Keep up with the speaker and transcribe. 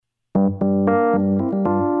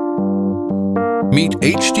Meet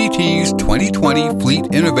HDT's 2020 Fleet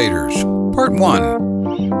Innovators, Part 1.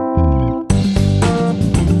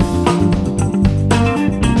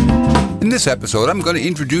 In this episode, I'm going to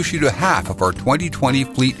introduce you to half of our 2020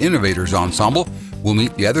 Fleet Innovators ensemble. We'll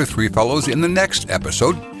meet the other three fellows in the next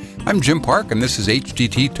episode. I'm Jim Park, and this is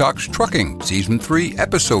HDT Talks Trucking, Season 3,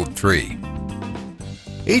 Episode 3.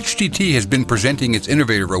 HDT has been presenting its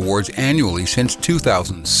Innovator Awards annually since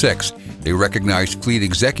 2006. They recognize fleet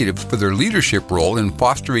executives for their leadership role in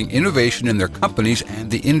fostering innovation in their companies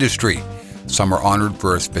and the industry. Some are honored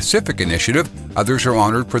for a specific initiative, others are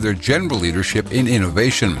honored for their general leadership in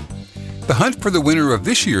innovation. The hunt for the winner of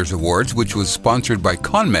this year's awards, which was sponsored by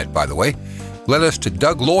ConMed, by the way, led us to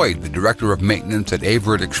Doug Lloyd, the Director of Maintenance at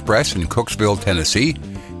Averitt Express in Cooksville, Tennessee,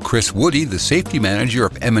 Chris Woody, the Safety Manager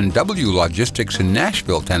of M&W Logistics in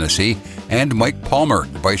Nashville, Tennessee, and Mike Palmer,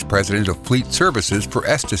 the Vice President of Fleet Services for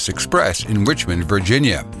Estes Express in Richmond,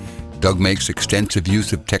 Virginia. Doug makes extensive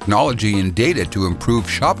use of technology and data to improve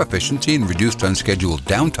shop efficiency and reduce unscheduled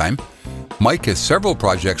downtime. Mike has several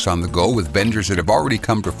projects on the go with vendors that have already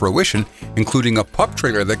come to fruition, including a pup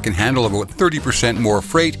trailer that can handle about 30% more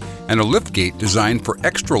freight and a liftgate designed for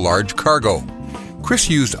extra-large cargo. Chris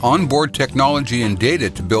used onboard technology and data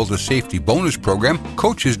to build a safety bonus program,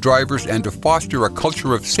 coach his drivers, and to foster a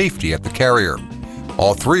culture of safety at the carrier.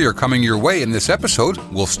 All three are coming your way in this episode.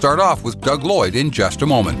 We'll start off with Doug Lloyd in just a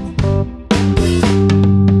moment.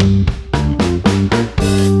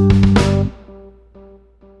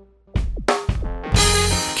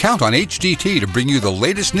 Count on HDT to bring you the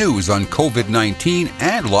latest news on COVID-19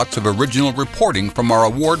 and lots of original reporting from our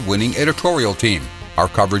award-winning editorial team. Our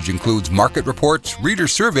coverage includes market reports, reader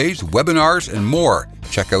surveys, webinars, and more.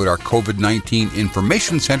 Check out our COVID-19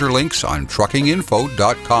 Information Center links on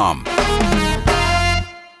truckinginfo.com.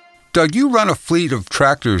 Doug, you run a fleet of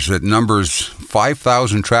tractors that numbers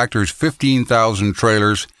 5,000 tractors, 15,000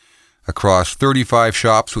 trailers across 35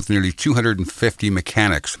 shops with nearly 250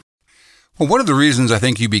 mechanics. Well, one of the reasons I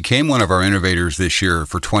think you became one of our innovators this year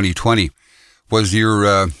for 2020 was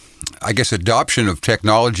your, adoption of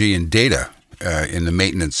technology and data in the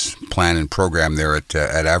maintenance plan and program there at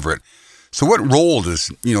Averitt. So what role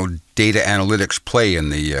does, data analytics play in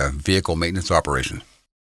the vehicle maintenance operation?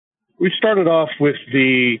 We started off with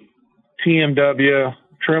the TMW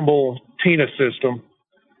Trimble TINA system,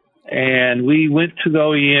 and we went to the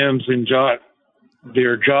OEMs and got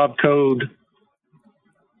their job code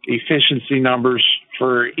efficiency numbers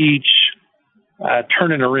for each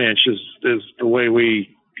turning a wrench is the way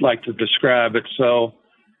we like to describe it. So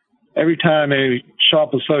every time a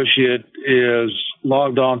shop associate is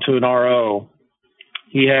logged on to an RO,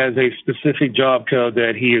 he has a specific job code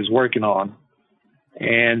that he is working on.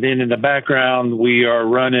 And then in the background, we are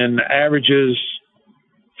running averages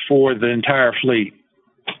for the entire fleet.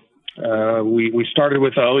 We started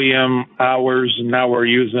with the OEM hours, and now we're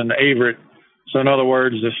using Averitt. So in other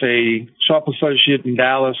words, if a shop associate in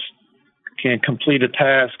Dallas can complete a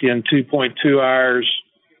task in 2.2 hours,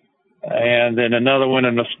 and then another one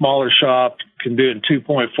in a smaller shop can do it in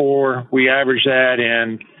 2.4, we average that,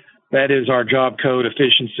 and that is our job code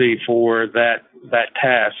efficiency for that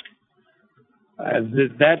task.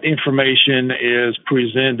 That information is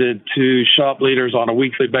presented to shop leaders on a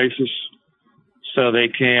weekly basis so they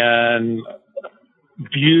can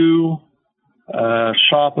view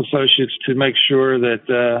shop associates to make sure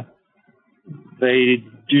that they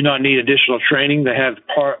do not need additional training. They have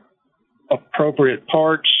appropriate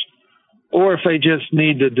parts, or if they just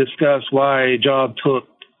need to discuss why a job took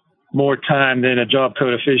more time than a job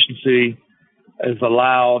code efficiency is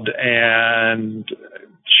allowed, and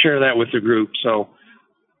share that with the group. So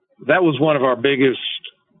that was one of our biggest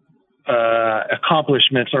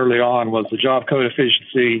accomplishments early on, was the job code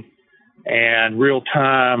efficiency and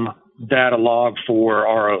real-time data log for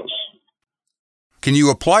ROs. Can you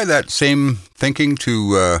apply that same thinking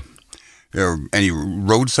to any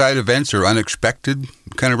roadside events or unexpected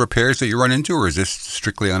kind of repairs that you run into, or is this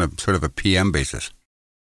strictly on a sort of a PM basis?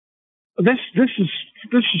 This is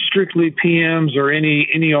strictly PMs or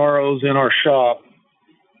any ROs in our shop.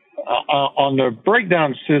 On the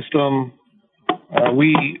breakdown system,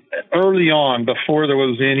 we early on, before there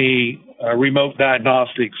was any remote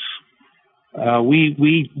diagnostics,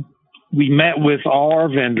 we met with all our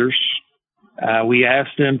vendors. We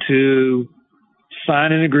asked them to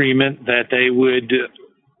sign an agreement that they would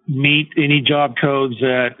meet any job codes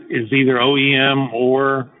that is either OEM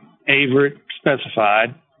or Averitt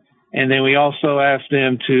specified. And then we also asked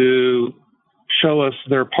them to show us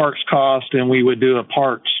their parts cost, and we would do a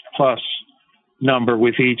parts plus number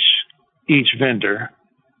with each vendor.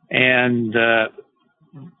 And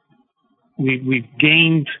we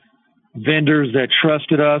gained vendors that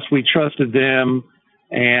trusted us. We trusted them,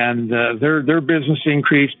 and their business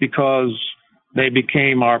increased because they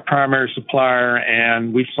became our primary supplier,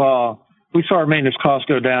 and we saw our maintenance costs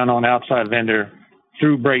go down on outside vendor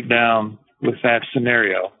through breakdown with that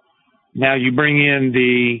scenario. Now you bring in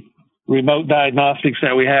the remote diagnostics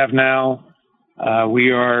that we have now.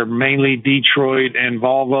 We are mainly Detroit and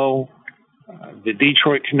Volvo. The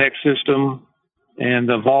Detroit Connect system and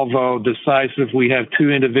the Volvo Decisive, we have two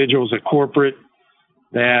individuals at corporate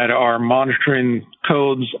that are monitoring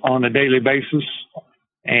codes on a daily basis,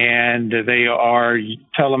 and they are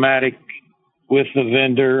telematic with the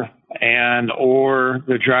vendor and or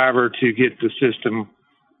the driver to get the system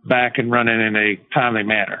back and running in a timely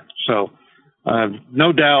manner. So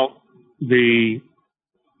no doubt the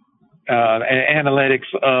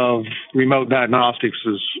analytics of remote diagnostics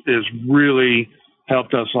is really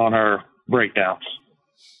helped us on our breakdowns.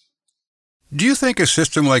 Do you think a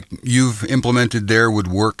system like you've implemented there would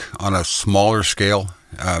work on a smaller scale?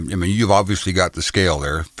 You've obviously got the scale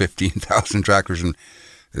there, 15,000 tractors and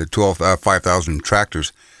 5,000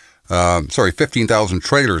 tractors. 15,000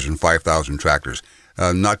 trailers and 5,000 tractors,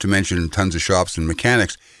 not to mention tons of shops and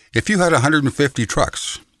mechanics. If you had 150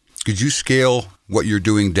 trucks, could you scale what you're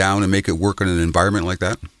doing down and make it work in an environment like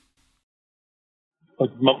that?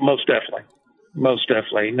 Most definitely. Most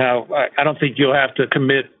definitely. Now, I don't think you'll have to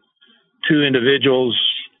commit 2 individuals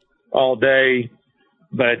all day,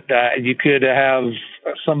 but you could have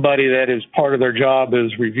somebody that is part of their job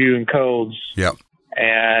is reviewing codes. Yep.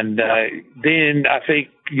 And then I think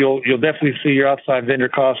you'll definitely see your outside vendor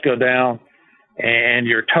costs go down, and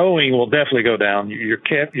your towing will definitely go down. You're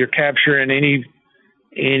capturing any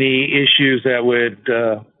issues that would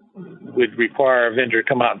require a vendor to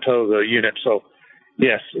come out and tow the unit. So,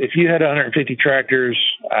 yes, if you had 150 tractors,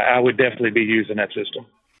 I would definitely be using that system.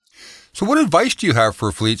 So what advice do you have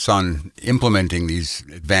for fleets on implementing these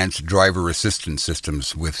advanced driver assistance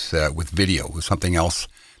systems with video, with something else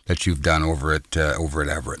that you've done over at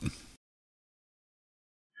Everett?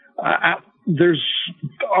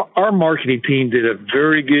 Our marketing team did a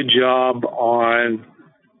very good job on,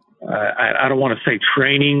 I don't want to say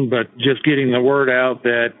training, but just getting the word out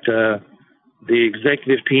that the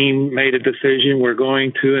executive team made a decision. We're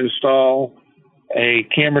going to install a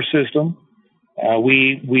camera system.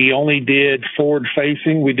 We only did forward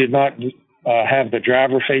facing. We did not have the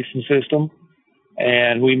driver facing system,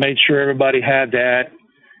 and we made sure everybody had that.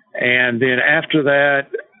 And then after that,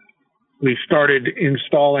 we started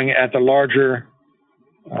installing at the larger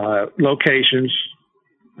locations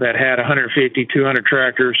that had 150, 200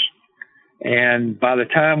 tractors. And by the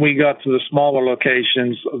time we got to the smaller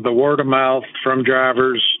locations, the word of mouth from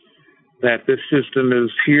drivers that this system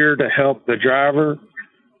is here to help the driver.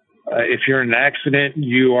 If you're in an accident,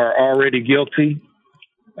 you are already guilty.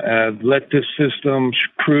 Let this system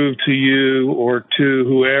prove to you or to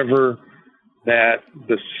whoever that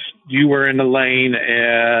you were in the lane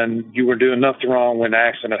and you were doing nothing wrong when the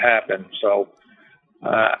accident happened. So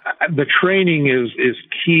the training is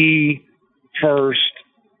key first,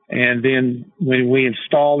 and then when we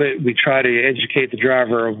install it, we try to educate the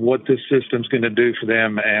driver of what this system's going to do for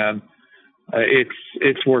them, and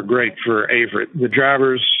it's worked great for Everett. The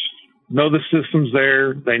drivers know the system's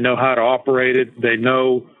there. They know how to operate it. They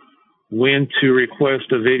know when to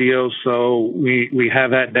request a video, so we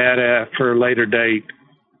have that data for a later date,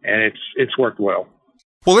 and it's worked well.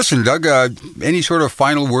 Well, listen, Doug, any sort of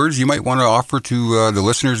final words you might want to offer to the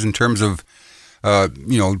listeners in terms of,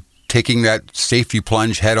 taking that safety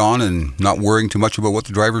plunge head on and not worrying too much about what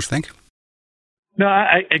the drivers think? No,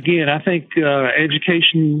 I think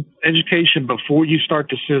education before you start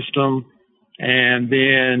the system, and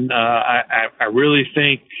then I really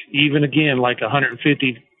think even again, like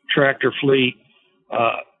 150 tractor fleet,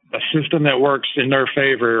 a system that works in their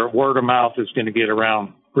favor, word of mouth is going to get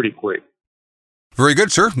around pretty quick. Very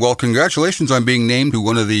good, sir. Well, congratulations on being named to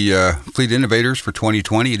one of the Fleet Innovators for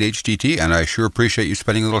 2020 at HTT, and I sure appreciate you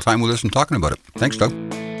spending a little time with us and talking about it. Thanks, Doug.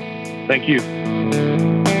 Thank you.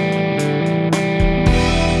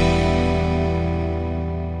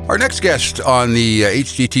 Our next guest on the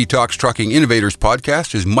HTT Talks Trucking Innovators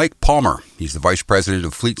podcast is Mike Palmer. He's the Vice President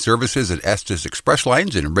of Fleet Services at Estes Express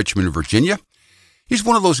Lines in Richmond, Virginia. He's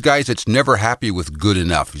one of those guys that's never happy with good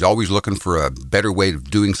enough. He's always looking for a better way of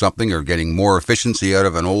doing something or getting more efficiency out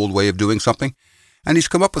of an old way of doing something. And he's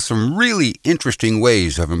come up with some really interesting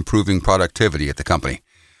ways of improving productivity at the company.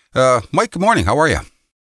 Mike, good morning. How are you?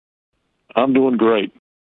 I'm doing great.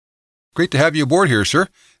 Great to have you aboard here, sir.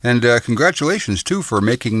 And congratulations, too, for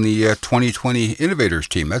making the 2020 Innovators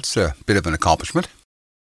team. That's a bit of an accomplishment.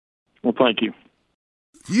 Well, thank you.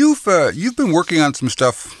 You've been working on some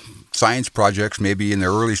stuff science projects, maybe in their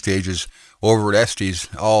early stages over at Estes,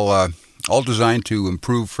 all designed to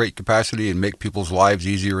improve freight capacity and make people's lives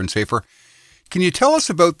easier and safer. Can you tell us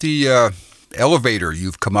about the elevator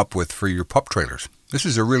you've come up with for your pup trailers? This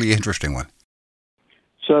is a really interesting one.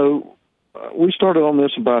 So we started on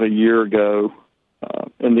this about a year ago,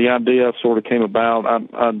 and the idea sort of came about.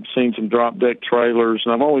 I've seen some drop deck trailers,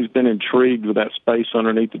 and I've always been intrigued with that space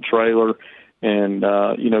underneath the trailer. And,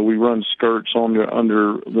 we run skirts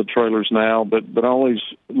under the trailers now, but I always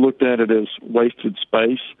looked at it as wasted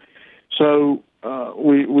space. So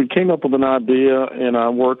we came up with an idea, and I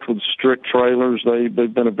worked with Strict Trailers.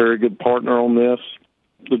 They've been a very good partner on this.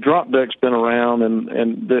 The drop deck's been around, and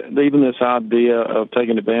even this idea of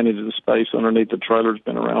taking advantage of the space underneath the trailer's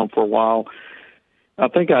been around for a while. I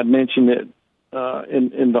think I'd mentioned it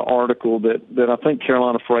in the article that I think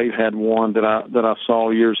Carolina Freight had one that I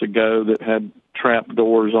saw years ago that had trap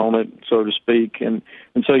doors on it, so to speak, and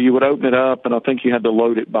so you would open it up, and I think you had to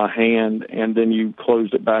load it by hand, and then you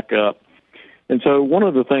closed it back up. And so one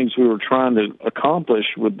of the things we were trying to accomplish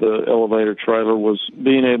with the elevator trailer was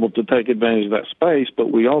being able to take advantage of that space, but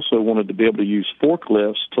we also wanted to be able to use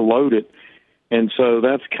forklifts to load it. And so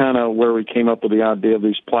that's kind of where we came up with the idea of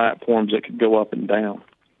these platforms that could go up and down.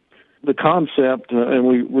 The concept, and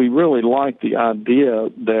we really like the idea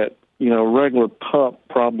that, a regular pup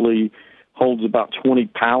probably holds about 20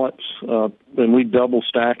 pallets, and we double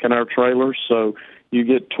stack in our trailers. So you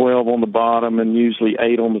get 12 on the bottom and usually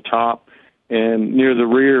 8 on the top. And near the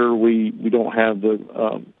rear, we don't have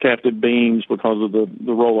the captive beams because of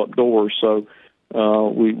the roll-up doors, so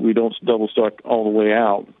we don't double stack all the way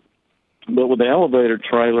out. But with the elevator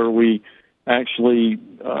trailer, we actually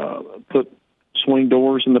put swing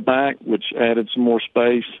doors in the back, which added some more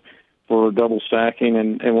space for double stacking,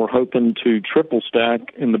 and we're hoping to triple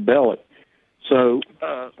stack in the bellet, so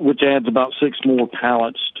which adds about 6 more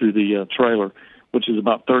pallets to the trailer, which is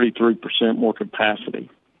about 33% more capacity.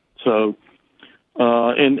 So,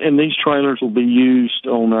 and these trailers will be used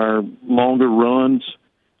on our longer runs,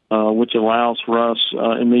 which allows for us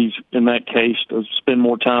in that case to spend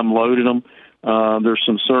more time loading them. There's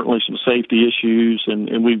certainly some safety issues, and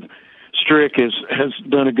Strick has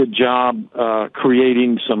done a good job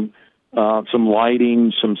creating some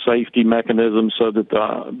lighting, some safety mechanisms so that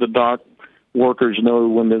the dock workers know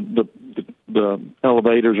when the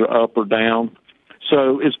elevators are up or down.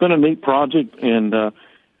 So it's been a neat project, and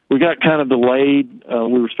we got kind of delayed.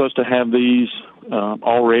 We were supposed to have these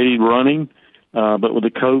already running, but with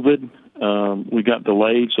the COVID, we got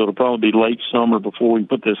delayed, so it'll probably be late summer before we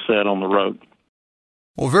put this set on the road.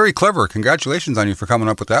 Well, very clever. Congratulations on you for coming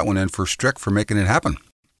up with that one and for Strick for making it happen.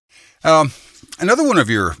 Another one of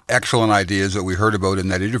your excellent ideas that we heard about in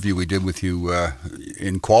that interview we did with you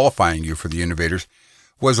in qualifying you for the Innovators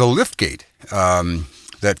was a liftgate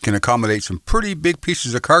that can accommodate some pretty big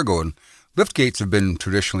pieces of cargo. And liftgates have been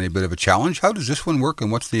traditionally a bit of a challenge. How does this one work,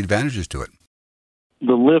 and what's the advantages to it?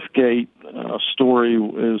 The liftgate story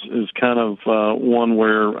is kind of one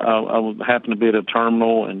where I happened to be at a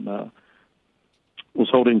terminal and was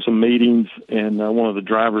holding some meetings, and one of the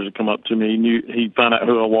drivers had come up to me. He found out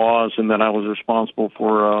who I was and that I was responsible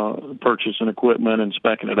for purchasing equipment and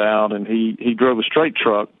speccing it out, and he drove a straight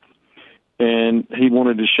truck, and he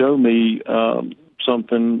wanted to show me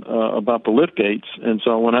something about the lift gates. And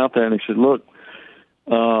so I went out there and he said, look,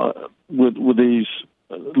 with these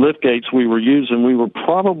lift gates we were using, we were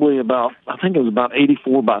probably about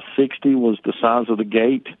 84 by 60 was the size of the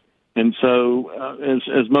gate. And so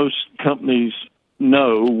as most companies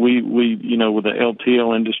know, we with the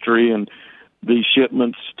LTL industry and these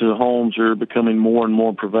shipments to homes are becoming more and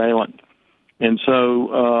more prevalent. And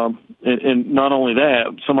so, and not only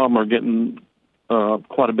that, some of them are getting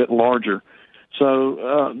quite a bit larger.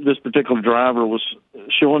 So this particular driver was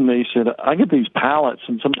showing me, he said, I get these pallets,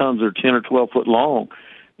 and sometimes they're 10 or 12 foot long.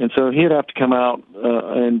 And so he'd have to come out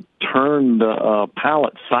and turn the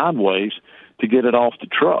pallet sideways to get it off the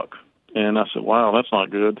truck. And I said, wow, that's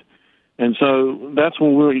not good. And so that's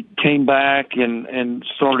when we came back and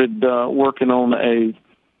started working on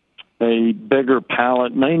a bigger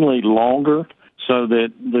pallet, mainly longer, so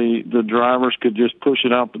that the drivers could just push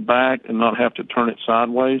it out the back and not have to turn it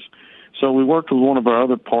sideways. So we worked with one of our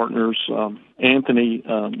other partners, Anthony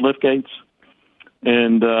Liftgates,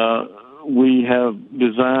 and we have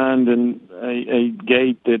designed a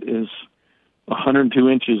gate that is 102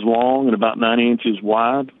 inches long and about 90 inches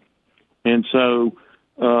wide. And so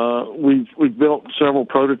we've built several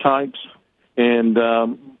prototypes, and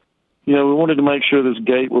we wanted to make sure this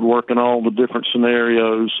gate would work in all the different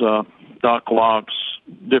scenarios, dock locks,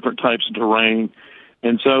 different types of terrain.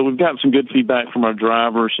 And so we've gotten some good feedback from our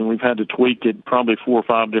drivers, and we've had to tweak it probably 4 or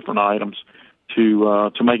 5 different items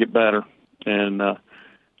to make it better and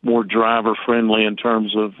more driver friendly in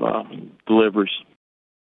terms of deliveries.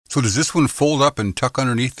 So does this one fold up and tuck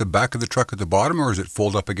underneath the back of the truck at the bottom, or is it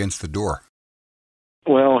fold up against the door?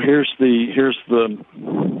 Well, here's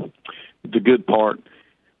the good part.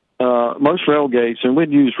 Most rail gates, and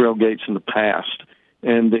we'd used rail gates in the past,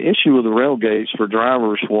 and the issue with the rail gates for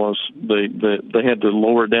drivers was they had to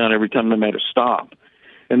lower it down every time they made a stop.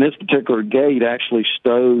 And this particular gate actually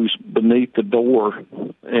stows beneath the door,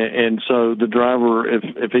 and so the driver,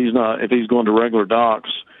 if he's going to regular docks,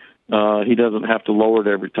 he doesn't have to lower it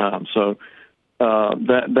every time. So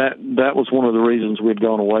that was one of the reasons we'd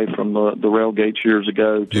gone away from the rail gates years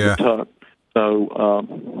ago to the tuck.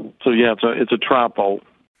 So yeah, it's a tripod.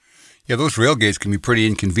 Yeah, those rail gates can be pretty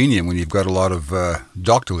inconvenient when you've got a lot of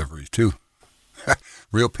dock deliveries too.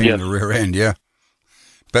 Real pain in the rear end, yeah.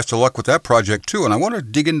 Best of luck with that project too. And I want to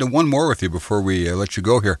dig into one more with you before we let you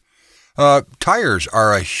go here. Tires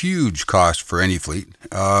are a huge cost for any fleet.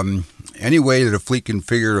 Any way that a fleet can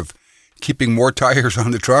figure of keeping more tires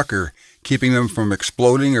on the truck or keeping them from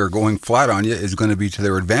exploding or going flat on you is going to be to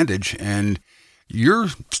their advantage. And you're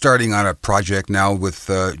starting on a project now with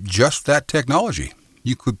just that technology.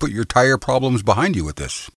 You could put your tire problems behind you with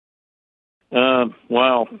this.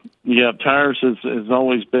 Well, yeah, tires has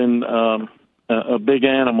always been a big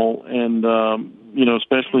animal, and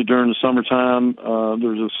especially during the summertime,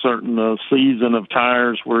 there's a certain season of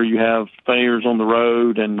tires where you have failures on the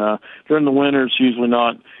road, and during the winter, it's usually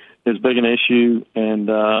not as big an issue. And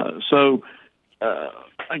so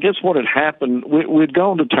I guess what had happened, we'd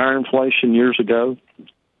gone to tire inflation years ago,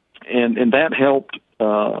 and that helped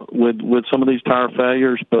with some of these tire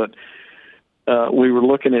failures, but we were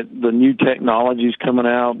looking at the new technologies coming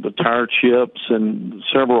out, the tire chips, and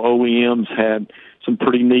several OEMs had some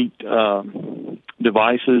pretty neat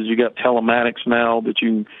devices. You got telematics now that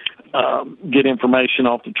you can get information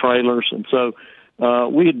off the trailers. And so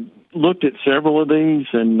we had looked at several of these,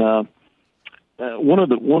 and one of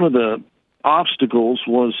the obstacles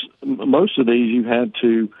was most of these you had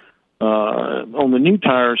to, on the new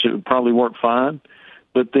tires, it would probably work fine.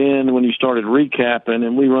 But then when you started recapping,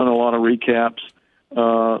 and we run a lot of recaps,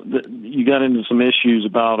 you got into some issues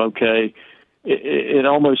about, okay, it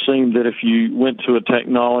almost seemed that if you went to a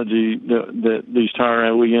technology that these tire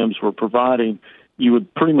OEMs were providing, you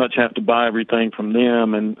would pretty much have to buy everything from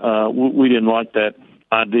them, and we didn't like that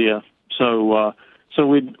idea. So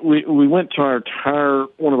we went to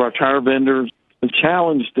one of our tire vendors and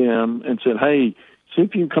challenged them and said, hey, see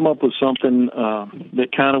if you can come up with something that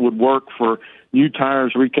kind of would work for new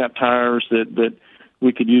tires, recap tires that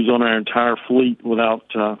we could use on our entire fleet without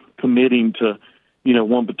committing to,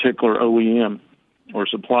 one particular OEM or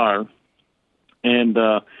supplier. And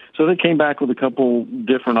so they came back with a couple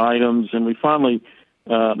different items, and they finally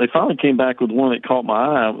came back with one that caught my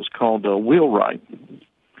eye. It was called Wheelwright.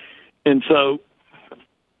 And so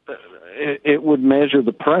it would measure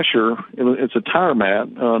the pressure. It's a tire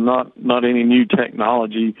mat, not any new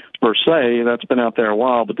technology per se. That's been out there a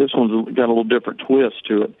while, but this one's got a little different twist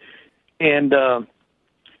to it. And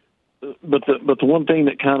but the one thing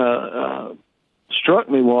that kind of struck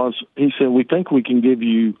me was he said, we think we can give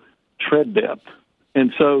you tread depth.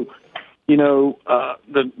 And so,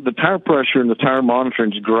 the tire pressure and the tire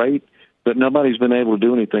monitoring is great, but nobody's been able to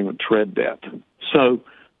do anything with tread depth. So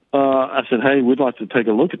I said, hey, we'd like to take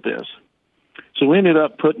a look at this. So we ended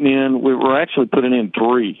up we were actually putting in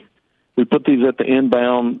 3. We put these at the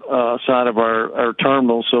inbound side of our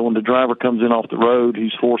terminal, so when the driver comes in off the road,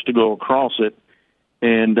 he's forced to go across it.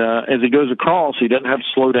 And as he goes across, he doesn't have to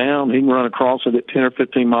slow down. He can run across it at 10 or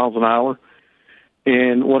 15 miles an hour.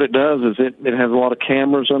 And what it does is it has a lot of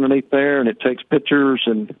cameras underneath there, and it takes pictures,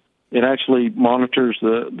 and it actually monitors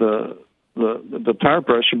the tire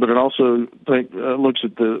pressure, but it also looks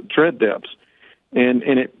at the tread depths. And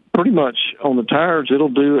it pretty much, on the tires, it'll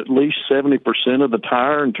do at least 70% of the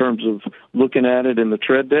tire in terms of looking at it in the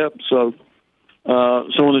tread depth. So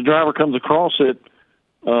when the driver comes across it,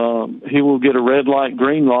 he will get a red light,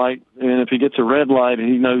 green light, and if he gets a red light,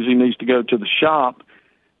 he knows he needs to go to the shop.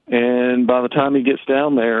 And by the time he gets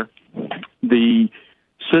down there, the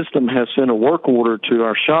system has sent a work order to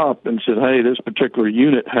our shop and said, hey, this particular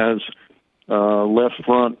unit has left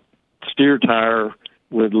front steer tire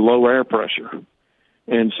with low air pressure.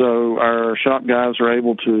 And so our shop guys are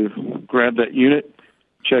able to grab that unit,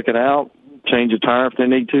 check it out, change the tire if they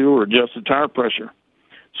need to, or adjust the tire pressure.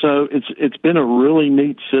 So it's been a really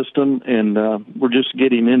neat system, and we're just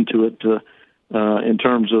getting into it in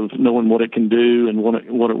terms of knowing what it can do and what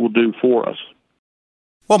it will do for us.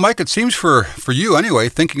 Well, Mike, it seems for you anyway,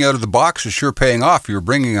 thinking out of the box is sure paying off. You're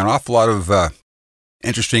bringing an awful lot of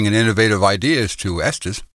interesting and innovative ideas to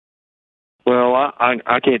Estes. Well,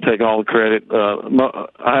 I can't take all the credit.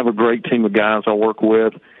 I have a great team of guys I work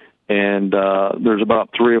with, and there's about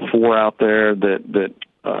 3 or 4 out there that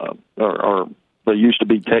are they used to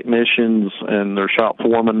be technicians and they're shop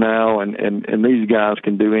foremen now, and these guys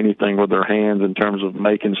can do anything with their hands in terms of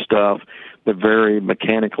making stuff. They're very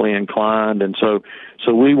mechanically inclined, and so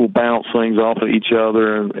we will bounce things off of each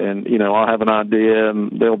other, and you know, I'll have an idea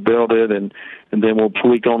and they'll build it, and then we'll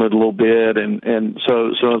tweak on it a little bit, and so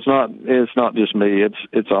it's not just me.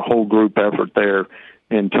 It's a whole group effort there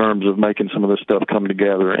in terms of making some of this stuff come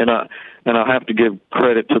together. And I have to give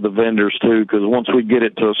credit to the vendors too, because once we get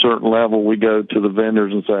it to a certain level, we go to the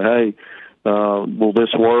vendors and say, hey, will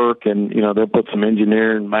this work? And, you know, they'll put some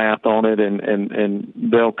engineering math on it, and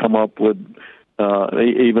they'll come up with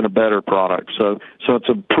even a better product. So it's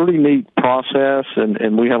a pretty neat process,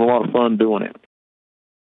 and we have a lot of fun doing it.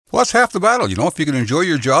 Well, that's half the battle. You know, if you can enjoy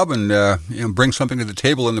your job and bring something to the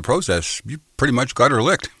table in the process, you pretty much got her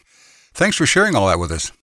licked. Thanks for sharing all that with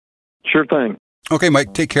us. Sure thing. Okay,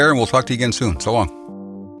 Mike, take care, and we'll talk to you again soon. So long.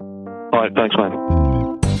 All right, thanks, man.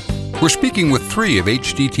 We're speaking with 3 of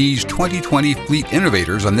HDT's 2020 Fleet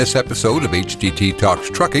Innovators on this episode of HDT Talks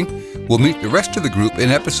Trucking. We'll meet the rest of the group in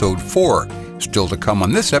episode 4. Still to come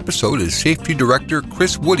on this episode is Safety Director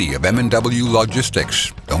Chris Woody of M&W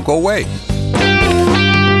Logistics. Don't go away.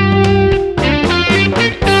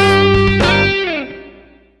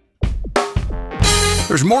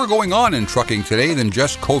 There's more going on in trucking today than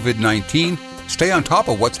just COVID-19. Stay on top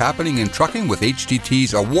of what's happening in trucking with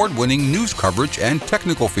HDT's award-winning news coverage and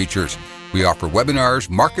technical features. We offer webinars,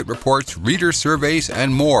 market reports, reader surveys,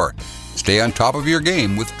 and more. Stay on top of your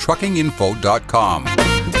game with truckinginfo.com.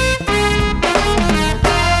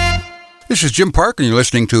 This is Jim Park, and you're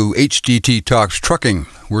listening to HDT Talks Trucking.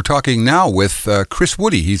 We're talking now with Chris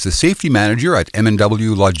Woody. He's the safety manager at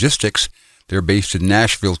M&W Logistics. They're based in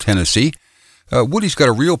Nashville, Tennessee. Woody's got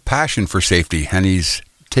a real passion for safety, and he's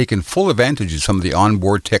taken full advantage of some of the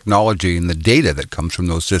onboard technology and the data that comes from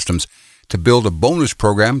those systems to build a bonus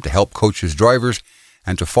program to help coach his drivers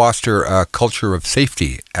and to foster a culture of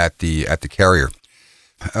safety at the carrier.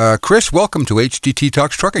 Chris, welcome to HDT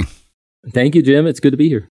Talks Trucking. Thank you, Jim. It's good to be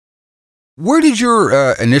here. Where did your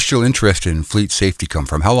initial interest in fleet safety come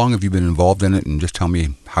from? How long have you been involved in it? And just tell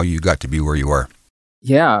me how you got to be where you are.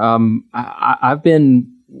 Yeah, I've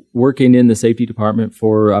been working in the safety department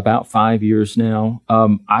for about 5 years now.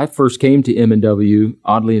 I first came to M&W,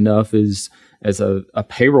 oddly enough, as a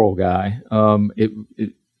payroll guy.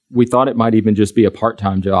 We thought it might even just be a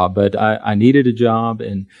part-time job, but I needed a job,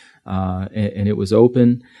 and it was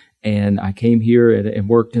open. And I came here and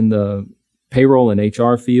worked in the payroll and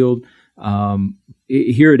HR field.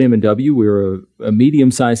 Here at M&W, we're a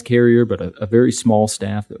medium-sized carrier, but a very small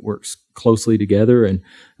staff that works closely together. And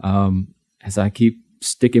as I keep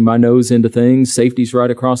sticking my nose into things, safety's right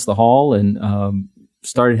across the hall, and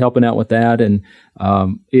started helping out with that. And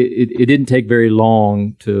it didn't take very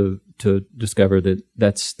long to discover that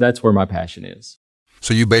that's where my passion is.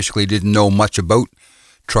 So you basically didn't know much about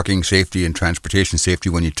trucking safety and transportation safety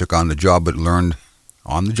when you took on the job, but learned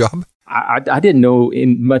on the job? I didn't know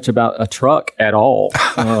much about a truck at all.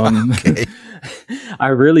 Okay. I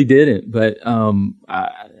really didn't, but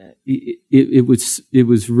it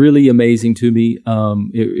was really amazing to me.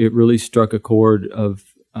 It really struck a chord of,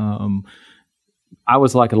 I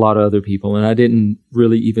was like a lot of other people, and I didn't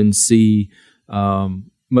really even see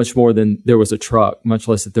much more than there was a truck, much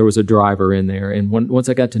less that there was a driver in there. And once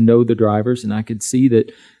I got to know the drivers, and I could see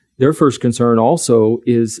that their first concern also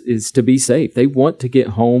is to be safe. They want to get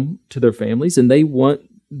home to their families, and they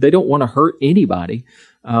don't want to hurt anybody.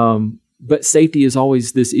 But safety is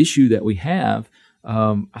always this issue that we have.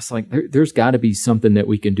 I was like, there's got to be something that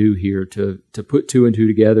we can do here to put 2 and 2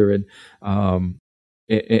 together, and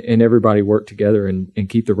everybody work together and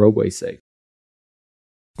keep the roadway safe.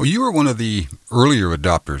 Well, you were one of the earlier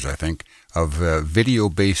adopters, I think, of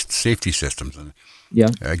video-based safety systems. And yeah.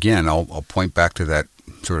 Again, I'll point back to that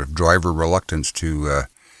sort of driver reluctance to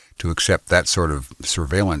accept that sort of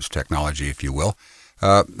surveillance technology, if you will.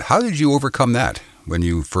 How did you overcome that when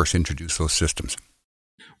you first introduced those systems?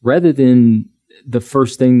 Rather than the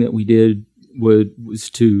first thing that we did was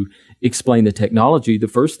to explain the technology, the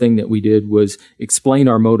first thing that we did was explain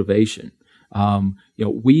our motivation.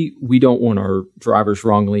 We don't want our drivers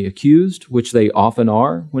wrongly accused, which they often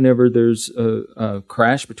are whenever there's a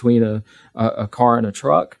crash between a car and a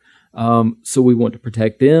truck. So we want to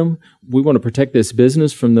protect them. We want to protect this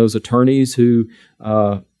business from those attorneys who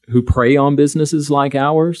prey on businesses like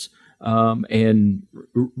ours. and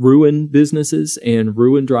ruin businesses and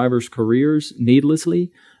ruin drivers' careers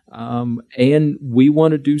needlessly. And we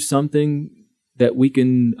want to do something that we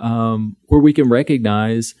can, where we can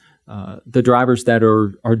recognize the drivers that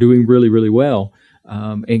are doing really, really well,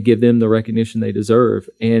 and give them the recognition they deserve.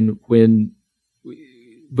 And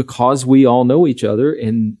because we all know each other,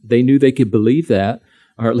 and they knew they could believe that,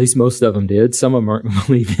 or at least most of them did. Some of them aren't going to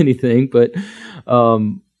believe anything, but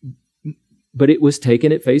it was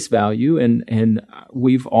taken at face value, and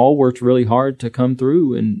we've all worked really hard to come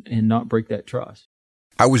through and not break that trust.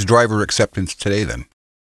 How was driver acceptance today then?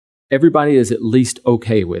 Everybody is at least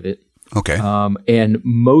okay with it. Okay. And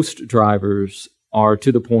most drivers are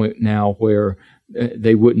to the point now where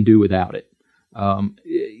they wouldn't do without it.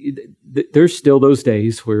 There's still those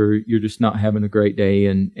days where you're just not having a great day,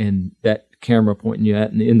 and that camera pointing you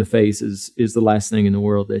at in the face is the last thing in the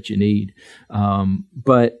world that you need.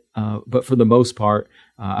 But for the most part,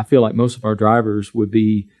 I feel like most of our drivers would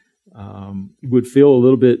feel a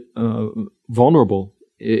little bit vulnerable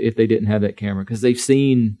if they didn't have that camera, because they've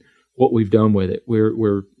seen what we've done with it.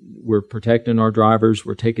 We're protecting our drivers.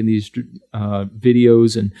 We're taking these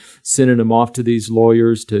videos and sending them off to these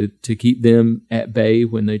lawyers to keep them at bay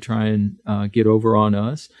when they try and get over on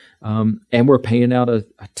us. And we're paying out a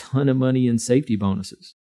ton of money in safety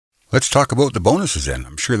bonuses. Let's talk about the bonuses then.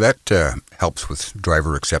 I'm sure that helps with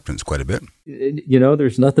driver acceptance quite a bit.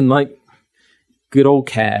 There's nothing like good old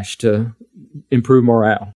cash to improve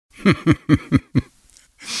morale.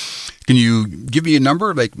 Can you give me a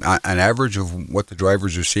number, like an average of what the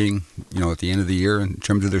drivers are seeing, at the end of the year in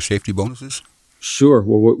terms of their safety bonuses? Sure.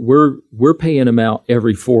 Well, we're paying them out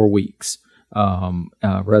every 4 weeks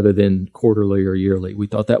rather than quarterly or yearly. We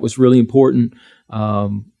thought that was really important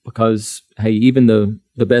because, hey, even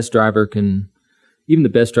the best driver can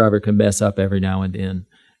mess up every now and then,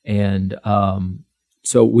 and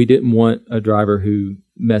so we didn't want a driver who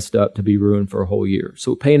messed up to be ruined for a whole year.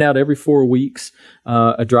 So paying out every 4 weeks.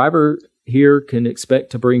 A driver here can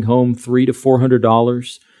expect to bring home $300 to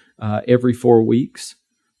 $400 every 4 weeks.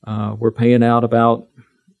 We're paying out about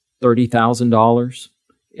 $30,000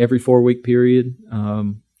 every 4 week period.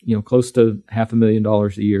 Close to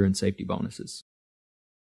 $500,000 a year in safety bonuses.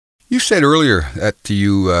 You said earlier that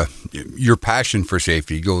your passion for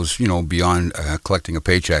safety goes, beyond collecting a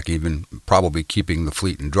paycheck, even probably keeping the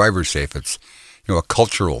fleet and drivers safe. It's, a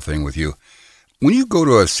cultural thing with you. When you go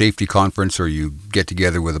to a safety conference or you get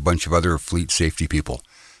together with a bunch of other fleet safety people,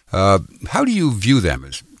 how do you view them?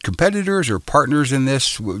 As competitors or partners in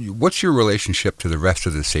this? What's your relationship to the rest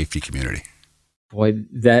of the safety community? Boy,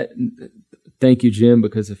 thank you, Jim,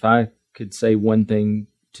 because if I could say one thing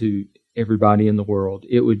to everybody in the world,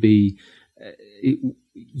 it would be,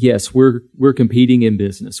 yes, we're competing in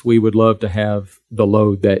business. We would love to have the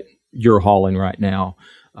load that you're hauling right now.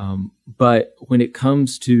 But when it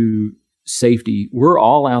comes to safety, we're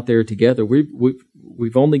all out there together.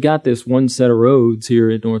 We've only got this one set of roads here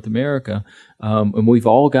in North America, and we've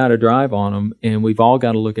all got to drive on them, and we've all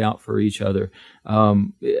got to look out for each other.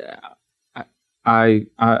 I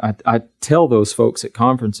tell those folks at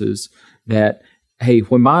conferences that, hey,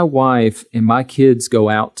 when my wife and my kids go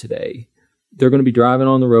out today, they're going to be driving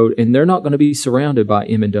on the road, and they're not going to be surrounded by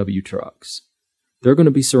M&W trucks. They're going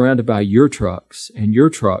to be surrounded by your trucks and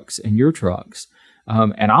your trucks and your trucks.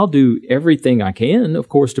 And I'll do everything I can, of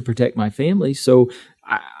course, to protect my family. So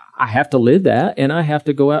I have to live that, and I have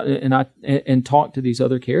to go out and talk to these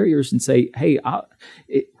other carriers and say, hey,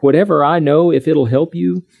 whatever I know, if it'll help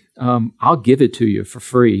you, I'll give it to you for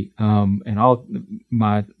free. And I'll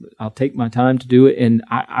take my time to do it. And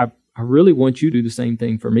I really want you to do the same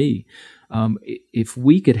thing for me. If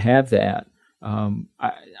we could have that,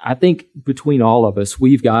 I think between all of us,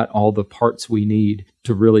 we've got all the parts we need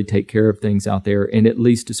to really take care of things out there. And at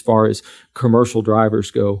least as far as commercial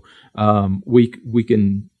drivers go, we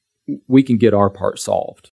can get our part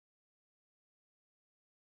solved.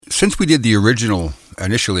 Since we did the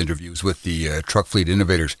initial interviews with the truck fleet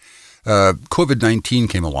innovators, COVID-19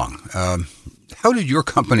 came along. How did your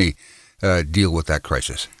company deal with that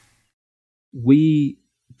crisis? We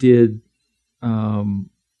did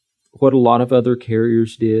what a lot of other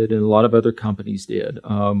carriers did and a lot of other companies did.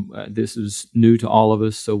 This is new to all of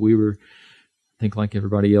us, so we were, I think like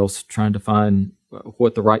everybody else, trying to find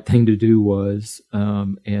what the right thing to do was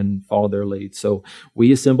and follow their lead. So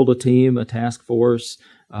we assembled a team, a task force,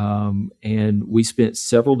 and we spent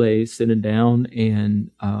several days sitting down and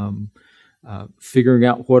figuring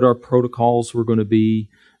out what our protocols were going to be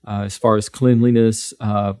as far as cleanliness,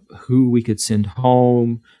 who we could send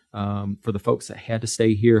home. For the folks that had to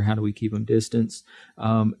stay here, how do we keep them distanced?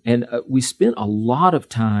 And we spent a lot of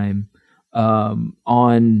time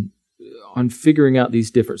on on figuring out these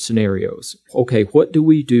different scenarios. Okay, what do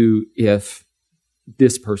we do if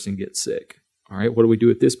this person gets sick? All right, what do we do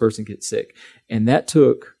if this person gets sick? And that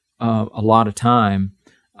took a lot of time,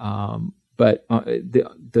 but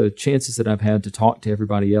the chances that I've had to talk to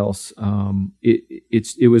everybody else,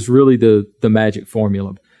 it was really the magic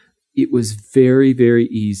formula. It was very, very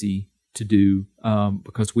easy to do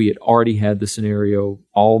because we had already had the scenario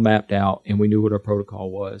all mapped out and we knew what our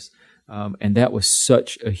protocol was. And that was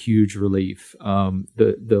such a huge relief.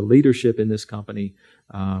 The leadership in this company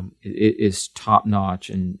is top notch,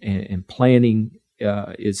 and planning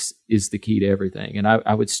is the key to everything. And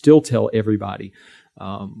I would still tell everybody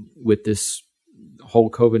with this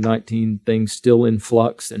whole COVID-19 thing still in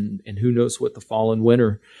flux, and who knows what the fall and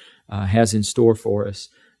winter has in store for us.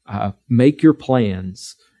 Make your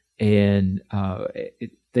plans and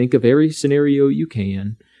think of every scenario you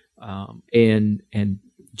can, and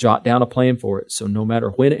jot down a plan for it. So no matter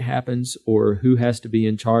when it happens or who has to be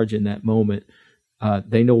in charge in that moment,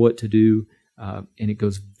 they know what to do, and it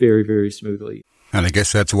goes very, very smoothly. And I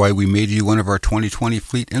guess that's why we made you one of our 2020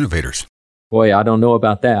 Fleet Innovators. Boy, I don't know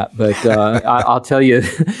about that, but I'll tell you,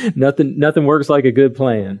 nothing works like a good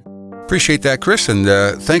plan. Appreciate that, Chris, and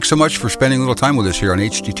thanks so much for spending a little time with us here on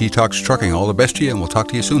HDT Talks Trucking. All the best to you, and we'll talk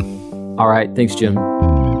to you soon. All right. Thanks, Jim.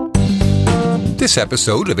 This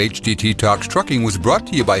episode of HDT Talks Trucking was brought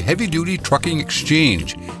to you by Heavy Duty Trucking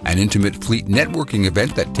Exchange, an intimate fleet networking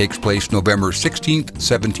event that takes place November 16th,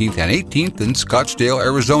 17th, and 18th in Scottsdale,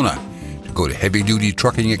 Arizona. Go to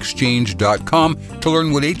heavydutytruckingexchange.com to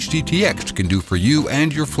learn what HDTX can do for you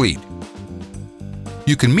and your fleet.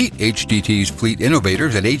 You can meet HDT's fleet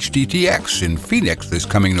innovators at HDTX in Phoenix this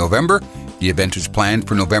coming November. The event is planned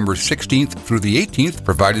for November 16th through the 18th,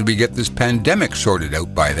 provided we get this pandemic sorted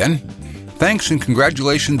out by then. Thanks and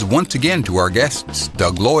congratulations once again to our guests,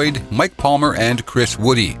 Doug Lloyd, Mike Palmer, and Chris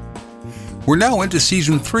Woody. We're now into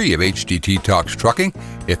Season 3 of HDT Talks Trucking.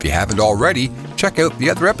 If you haven't already, check out the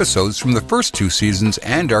other episodes from the first 2 seasons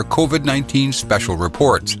and our COVID-19 special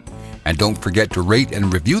reports. And don't forget to rate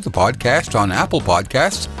and review the podcast on Apple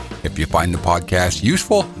Podcasts. If you find the podcast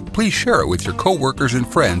useful, please share it with your coworkers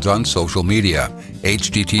and friends on social media.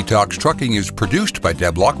 HDT Talks Trucking is produced by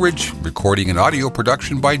Deb Lockridge, recording and audio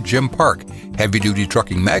production by Jim Park. Heavy Duty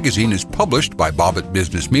Trucking Magazine is published by Bobbitt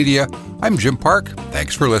Business Media. I'm Jim Park.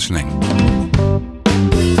 Thanks for listening.